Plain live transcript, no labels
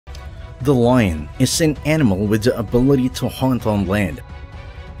The lion is an animal with the ability to hunt on land.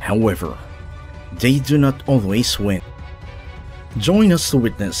 However, they do not always win. Join us to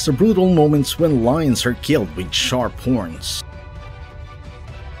witness the brutal moments when lions are killed with sharp horns.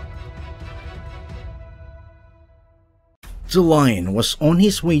 The lion was on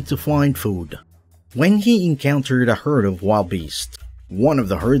his way to find food when he encountered a herd of wild beasts. One of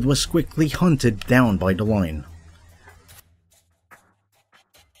the herd was quickly hunted down by the lion.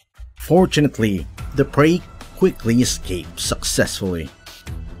 Fortunately, the prey quickly escaped successfully.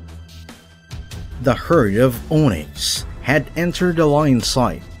 The herd of onyx had entered the lion's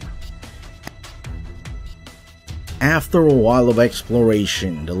sight. After a while of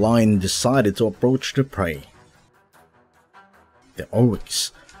exploration, the lion decided to approach the prey. The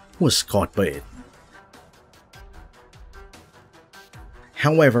oryx was caught by it.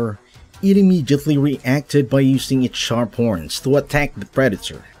 However, it immediately reacted by using its sharp horns to attack the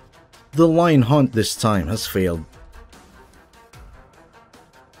predator. The lion hunt this time has failed.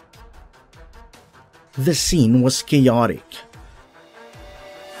 The scene was chaotic.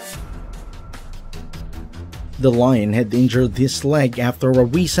 The lion had injured his leg after a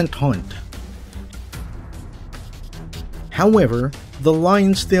recent hunt. However, the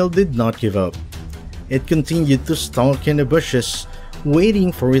lion still did not give up. It continued to stalk in the bushes,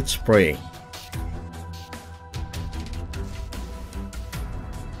 waiting for its prey.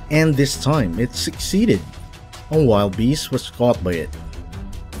 And this time it succeeded. A wild beast was caught by it.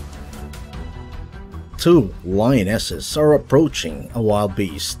 Two lionesses are approaching a wild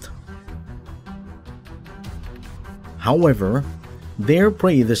beast. However, their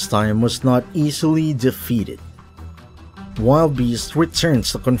prey this time was not easily defeated. Wild beast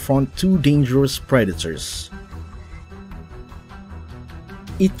returns to confront two dangerous predators.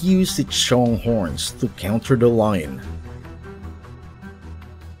 It used its strong horns to counter the lion.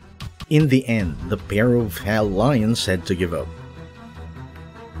 In the end, the pair of lions had to give up.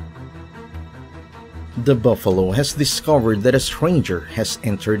 The buffalo has discovered that a stranger has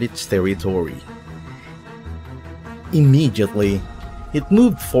entered its territory. Immediately, it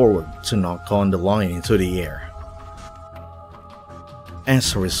moved forward to knock on the lion into the air.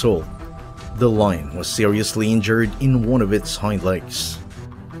 As a result, the lion was seriously injured in one of its hind legs.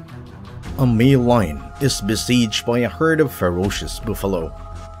 A male lion is besieged by a herd of ferocious buffalo.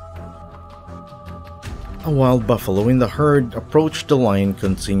 A wild buffalo in the herd approached the lion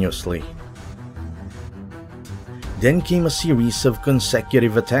continuously. Then came a series of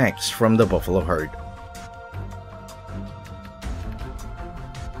consecutive attacks from the buffalo herd.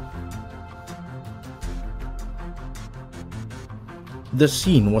 The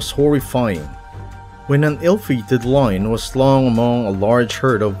scene was horrifying when an ill-fated lion was slung among a large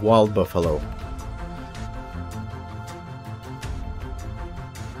herd of wild buffalo.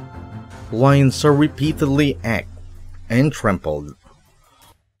 Lions are repeatedly attacked and trampled.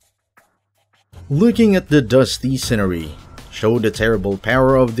 Looking at the dusty scenery showed the terrible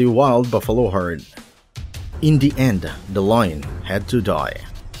power of the wild buffalo herd. In the end, the lion had to die.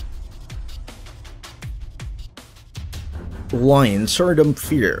 Lions are the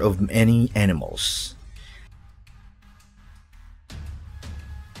fear of many animals,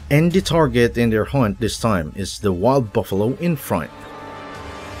 and the target in their hunt this time is the wild buffalo in front.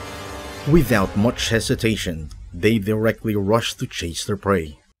 Without much hesitation, they directly rush to chase their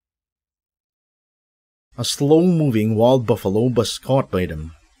prey. A slow-moving wild buffalo was caught by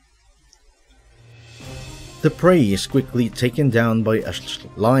them. The prey is quickly taken down by a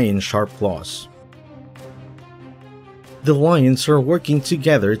lion's sharp claws. The lions are working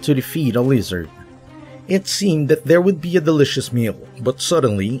together to defeat a lizard. It seemed that there would be a delicious meal, but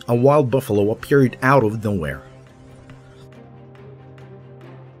suddenly a wild buffalo appeared out of nowhere.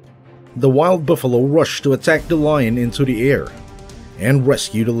 The wild buffalo rushed to attack the lion into the air and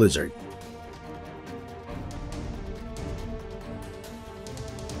rescue the lizard.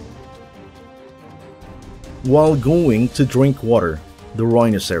 While going to drink water, the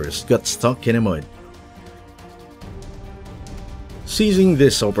rhinoceros got stuck in the mud. Seizing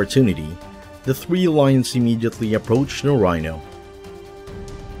this opportunity, the three lions immediately approached the rhino.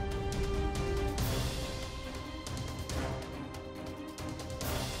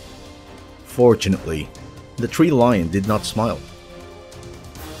 Fortunately, the tree lion did not smile.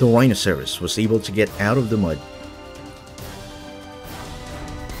 The rhinoceros was able to get out of the mud.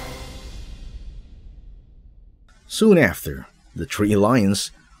 Soon after, the three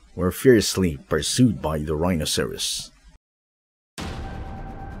lions were fiercely pursued by the rhinoceros.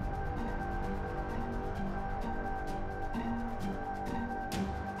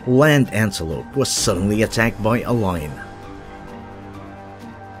 Land antelope was suddenly attacked by a lion.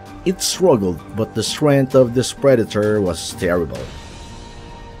 It struggled, but the strength of this predator was terrible.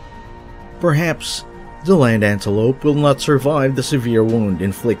 Perhaps the land antelope will not survive the severe wound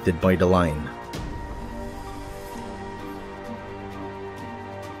inflicted by the lion.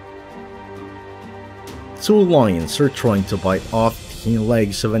 Two lions are trying to bite off the hind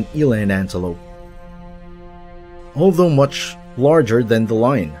legs of an eland antelope. Although much larger than the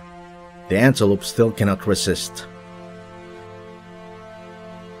lion, the antelope still cannot resist.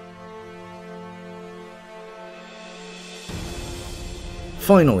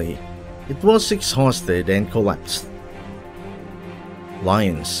 Finally, it was exhausted and collapsed.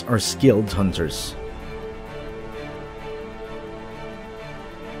 Lions are skilled hunters.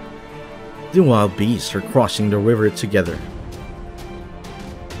 The wild beasts are crossing the river together.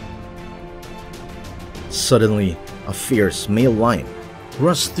 Suddenly, a fierce male lion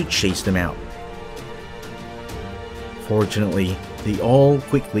rushed to chase them out. Fortunately, they all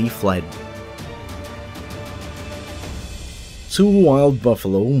quickly fled. Two wild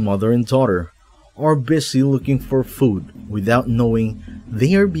buffalo, mother and daughter, are busy looking for food without knowing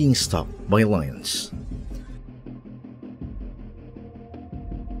they are being stalked by lions.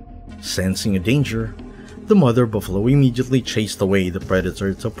 Sensing a danger, the mother buffalo immediately chased away the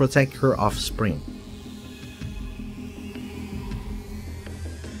predator to protect her offspring.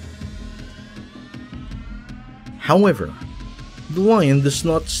 However, the lion does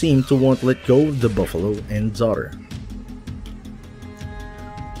not seem to want to let go of the buffalo and daughter.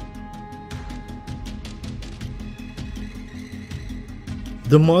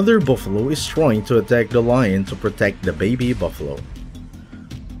 The mother buffalo is trying to attack the lion to protect the baby buffalo.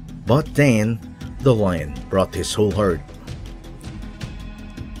 But then, the lion brought his whole herd.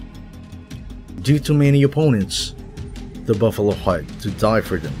 Due to many opponents, the buffalo had to die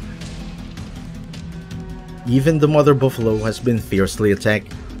for them. Even the mother buffalo has been fiercely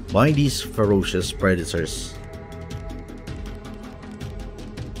attacked by these ferocious predators.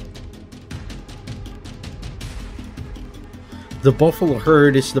 The buffalo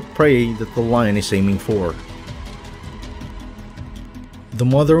herd is the prey that the lion is aiming for. The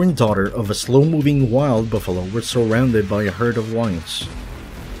mother and daughter of a slow-moving wild buffalo were surrounded by a herd of lions.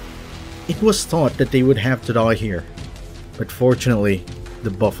 It was thought that they would have to die here, but fortunately,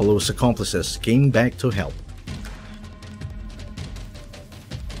 the buffalo's accomplices came back to help.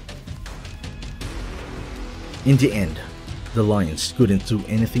 In the end, the lions couldn't do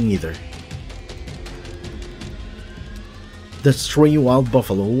anything either. The stray wild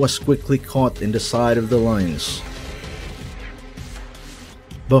buffalo was quickly caught in the side of the lions.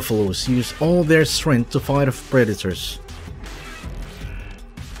 Buffaloes use all their strength to fight off predators.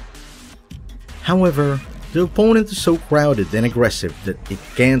 However, the opponent is so crowded and aggressive that it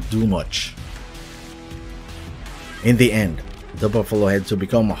can't do much. In the end, the buffalo had to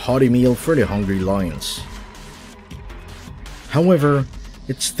become a hearty meal for the hungry lions. However,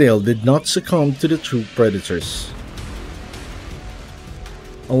 it still did not succumb to the true predators.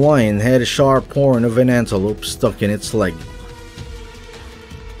 A lion had a sharp horn of an antelope stuck in its leg.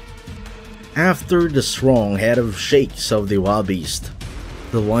 After the strong head of shakes of the wild beast,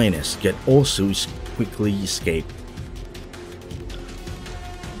 the lioness could also quickly escape.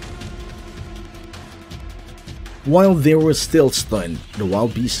 While they were still stunned, the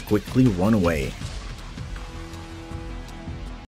wild beast quickly ran away.